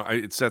just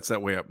it sets that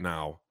way up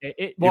now.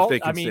 If they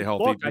can stay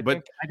healthy.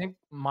 Look, I think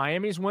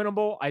Miami's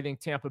winnable. I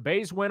think Tampa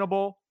Bay's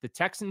winnable. The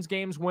Texans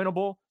game's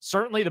winnable.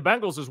 Certainly the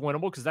Bengals is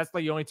winnable because that's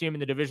the only team in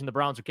the division the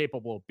Browns are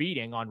capable of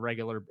beating on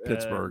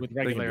Pittsburgh with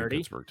regularity.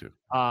 Pittsburgh too.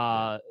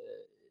 The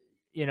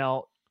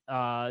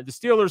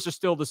Steelers are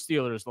still the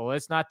Steelers, though.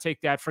 Let's not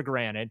take that for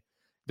granted.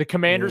 The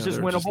Commanders is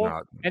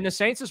winnable, and the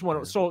Saints is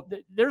winnable. So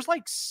there's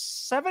like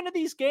 7 of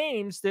these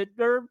games that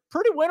are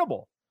pretty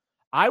winnable.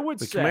 I would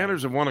say. The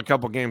Commanders have won a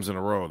couple games in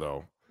a row,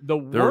 though.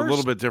 They're a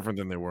little bit different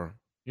than they were.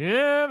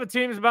 Yeah, the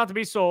team is about to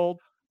be sold.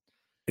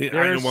 Maybe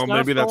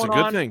that's a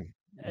good thing.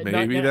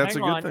 Maybe that's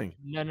a good thing.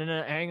 No,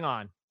 hang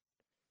on.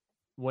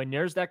 When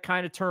there's that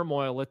kind of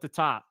turmoil at the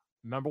top,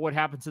 remember what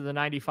happened to the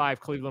 95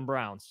 Cleveland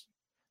Browns?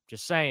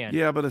 Just saying.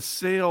 Yeah, but a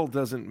sale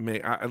doesn't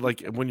make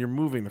like when you're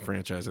moving the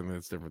franchise. I mean,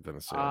 it's different than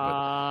a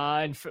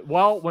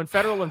sale. When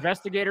federal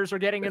investigators are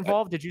getting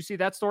involved, did you see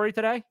that story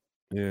today?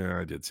 Yeah,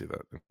 I did see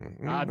that.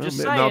 I'm just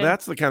saying. No,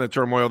 that's the kind of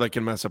turmoil that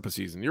can mess up a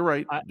season. You're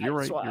right. You're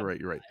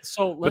right.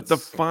 So, but the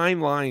fine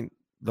line,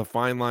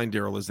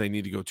 Daryl, is they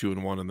need to go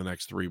 2-1 in the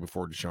next 3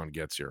 before Deshaun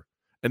gets here,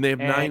 and they have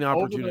 9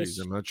 opportunities.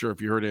 I'm not sure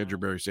if you heard Andrew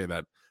Berry say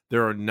that.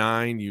 There are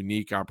 9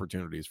 unique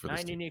opportunities for this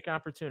 9 team. unique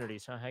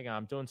opportunities. Hang on.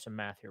 I'm doing some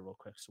math here real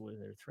quick. So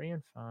they're 3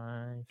 and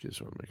 5. Just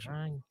want to make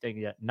sure.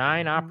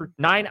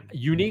 9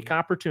 unique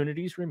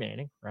opportunities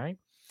remaining, right?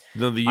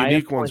 No, the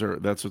unique ones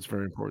that's what's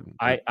very important.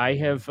 I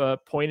have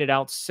pointed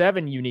out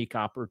 7 unique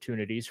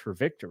opportunities for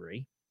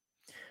victory.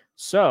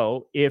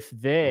 So if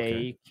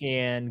they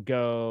can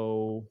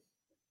go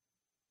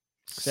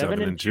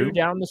 7-2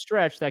 down the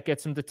stretch, that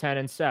gets them to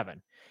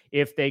 10-7.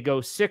 If they go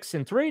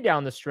 6-3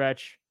 down the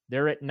stretch,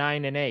 they're at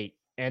 9-8.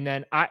 And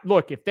then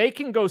if they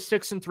can go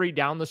 6-3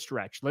 down the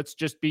stretch, let's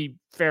just be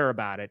fair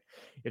about it.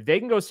 If they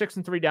can go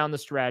 6-3 down the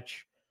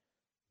stretch,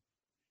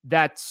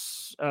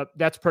 that's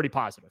pretty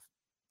positive.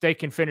 They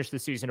can finish the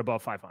season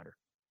above 500.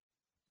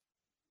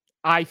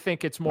 I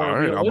think it's more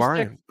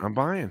realistic. I'm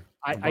buying.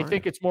 I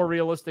think it's more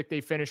realistic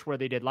they finish where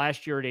they did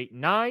last year at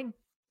 8-9,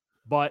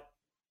 but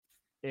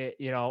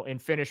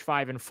and finish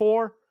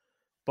 5-4.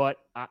 But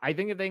I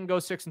think if they can go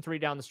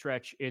 6-3 down the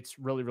stretch, it's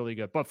really, really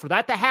good. But for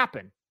that to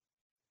happen,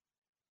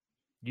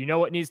 you know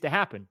what needs to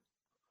happen.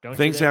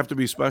 Things have to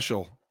be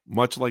special,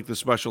 much like the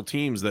special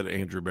teams that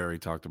Andrew Berry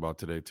talked about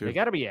today, too. They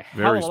got to be a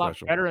hell of a lot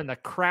better than the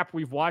crap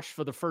we've watched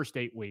for the first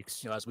 8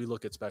 weeks. As we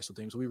look at special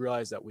teams, we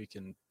realize that we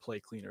can play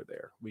cleaner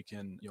there. We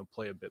can,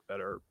 play a bit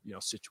better,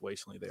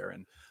 situationally there.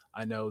 And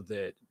I know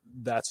that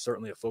that's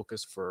certainly a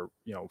focus for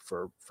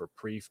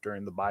Preef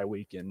during the bye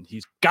week. And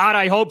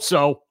I hope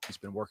so. He's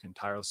been working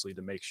tirelessly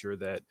to make sure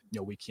that,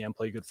 we can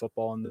play good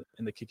football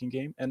in the kicking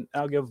game. And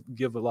I'll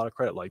give a lot of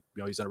credit. Like,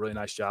 he's done a really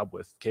nice job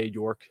with Cade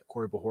York,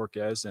 Corey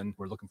Bojorquez, and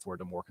we're looking forward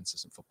to more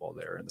consistent football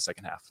there in the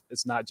second half.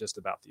 It's not just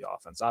about the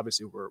offense.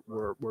 Obviously,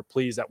 we're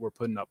pleased that we're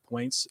putting up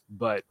points,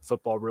 but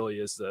football really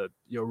is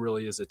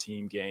a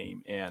team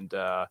game. And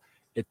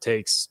it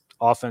takes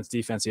offense,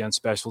 defense, and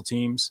special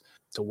teams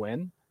to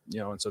win.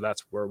 And so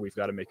that's where we've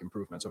got to make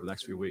improvements over the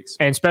next few weeks.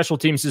 And special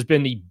teams has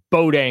been the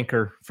boat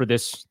anchor for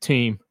this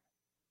team,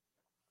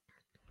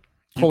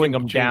 pulling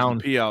them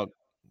down.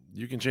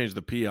 You can change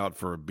the P out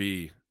for a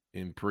B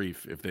in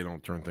Preef if they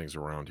don't turn things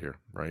around here,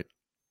 right?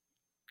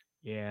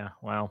 Yeah,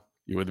 wow.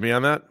 You with me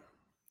on that?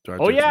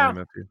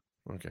 Yeah.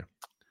 Okay.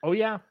 Oh,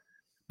 yeah.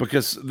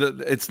 Because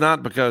it's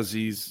not because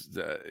he's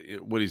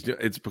what he's doing.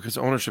 It's because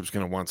ownership's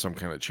going to want some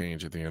kind of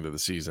change at the end of the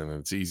season,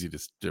 and it's easy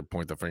to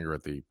point the finger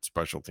at the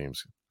special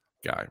teams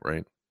guy,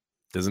 right?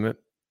 Isn't it?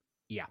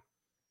 Yeah.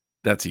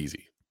 That's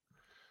easy.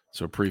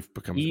 So Preef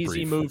becomes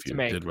easy Preef move to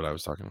make. Did what I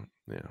was talking about.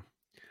 Yeah.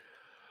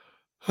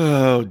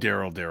 Oh,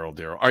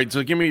 Daryl. All right,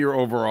 so give me your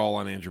overall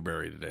on Andrew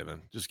Berry today,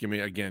 then. Just give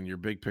me, again, your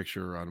big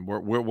picture on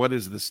what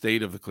is the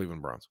state of the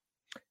Cleveland Browns?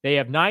 They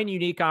have 9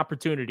 unique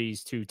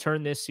opportunities to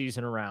turn this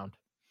season around.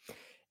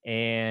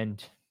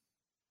 And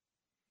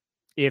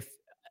if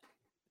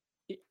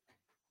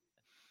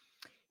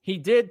he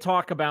did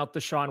talk about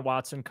Deshaun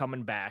Watson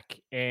coming back,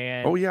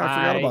 and I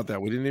forgot about that.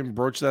 We didn't even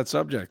broach that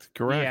subject.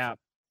 Correct. Yeah.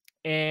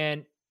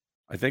 And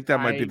I think that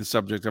might be the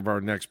subject of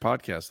our next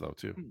podcast, though,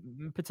 too.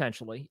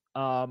 Potentially.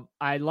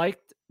 I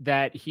liked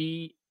that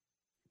he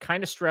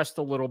kind of stressed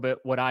a little bit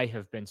what I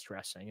have been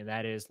stressing, and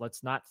that is,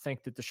 let's not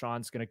think that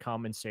Deshaun's going to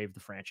come and save the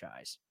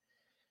franchise.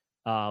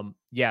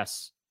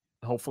 Yes,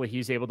 hopefully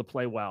he's able to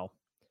play well,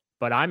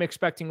 but I'm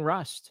expecting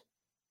rust.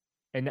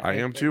 And I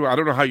am too. I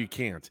don't know how you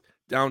can't.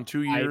 Down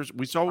 2 years.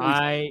 We saw.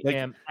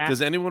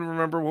 Does anyone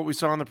remember what we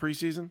saw in the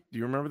preseason? Do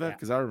you remember that?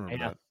 Because I remember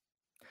that.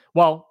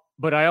 Well,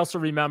 but I also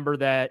remember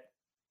that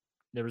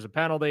there was a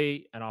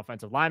penalty. An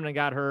offensive lineman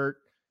got hurt.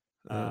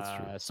 That's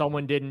true.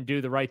 Someone didn't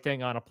do the right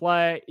thing on a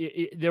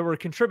play. There were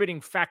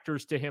contributing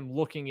factors to him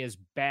looking as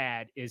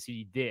bad as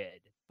he did.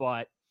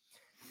 But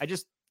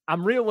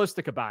I'm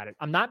realistic about it.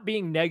 I'm not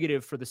being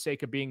negative for the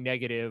sake of being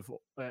negative.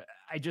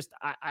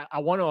 I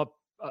want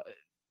to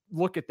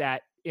look at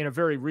that in a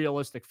very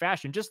realistic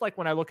fashion, just like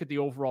when I look at the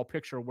overall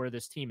picture of where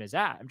this team is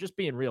at. I'm just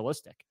being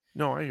realistic.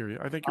 No, I hear you.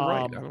 I think you're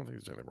right. I don't think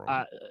there's anything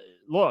wrong.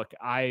 Look,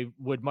 I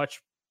would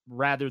much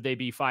rather they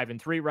be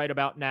 5-3 right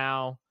about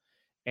now,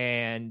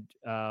 and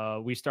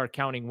we start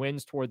counting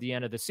wins toward the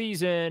end of the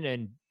season,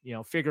 and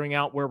figuring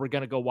out where we're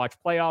going to go watch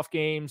playoff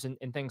games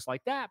and things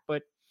like that.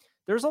 But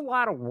there's a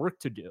lot of work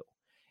to do.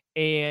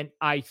 And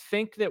I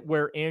think that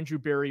where Andrew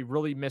Berry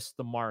really missed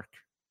the mark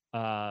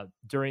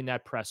during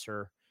that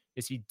presser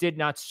is he did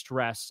not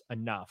stress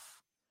enough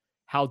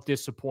how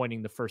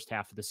disappointing the first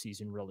half of the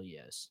season really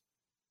is.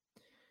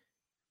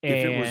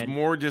 If it was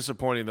more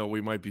disappointing, though,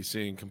 we might be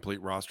seeing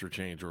complete roster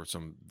change or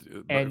some.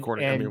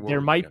 There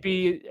might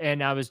be,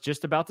 and I was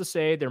just about to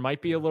say, there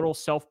might be a little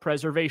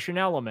self-preservation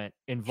element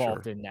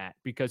involved in that,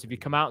 because if you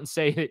come out and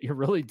say that you're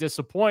really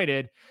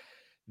disappointed,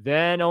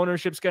 then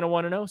ownership's going to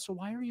want to know, so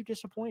why are you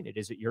disappointed?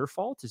 Is it your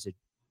fault? Is it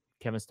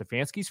Kevin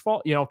Stefanski's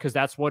fault? Because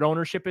that's what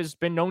ownership has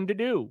been known to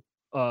do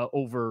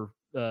over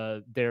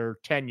their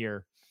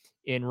tenure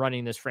in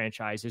running this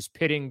franchise, is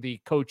pitting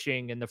the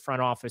coaching and the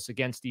front office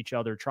against each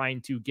other, trying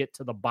to get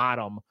to the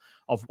bottom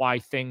of why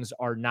things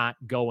are not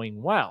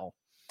going well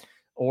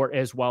or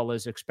as well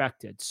as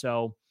expected.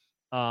 So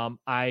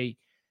I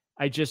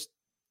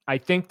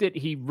think that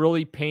he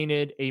really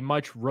painted a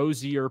much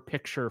rosier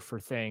picture for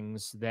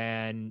things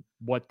than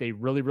what they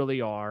really,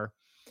 really are.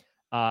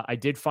 I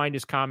did find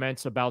his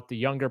comments about the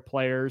younger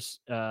players.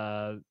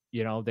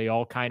 They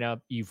all kind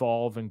of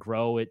evolve and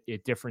grow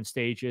at different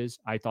stages.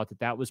 I thought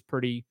that was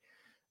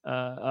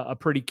a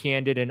pretty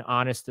candid and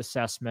honest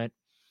assessment.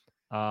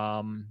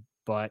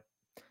 But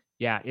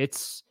yeah,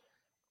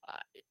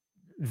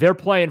 they're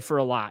playing for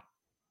a lot.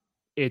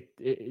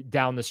 it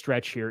down the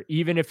stretch here,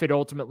 even if it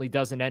ultimately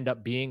doesn't end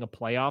up being a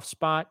playoff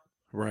spot.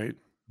 Right.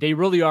 They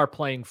really are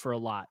playing for a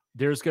lot.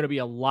 There's going to be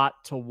a lot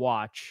to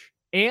watch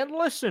and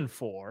listen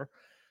for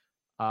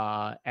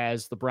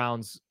as the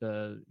Browns,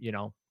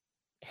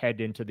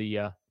 head into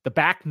the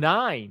back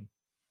nine.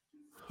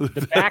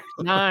 The back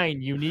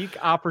 9 unique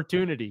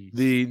opportunities.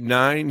 The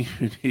 9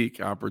 unique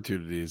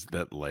opportunities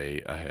that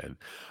lay ahead.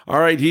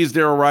 All right, he's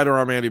Daryl Ryder.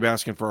 I'm Andy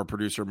Baskin for our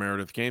producer,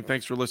 Meredith Kane.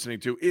 Thanks for listening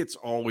to It's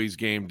Always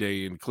Game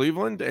Day in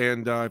Cleveland.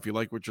 And if you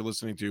like what you're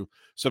listening to,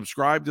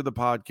 subscribe to the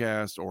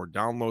podcast or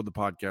download the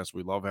podcast.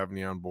 We love having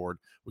you on board.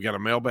 We got a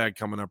mailbag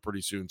coming up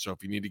pretty soon, so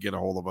if you need to get a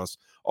hold of us,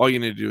 all you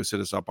need to do is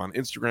hit us up on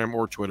Instagram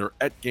or Twitter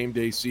at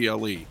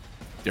GameDayCLE.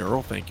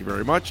 Daryl, thank you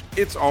very much.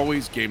 It's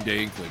always Game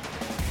Day in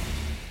Cleveland.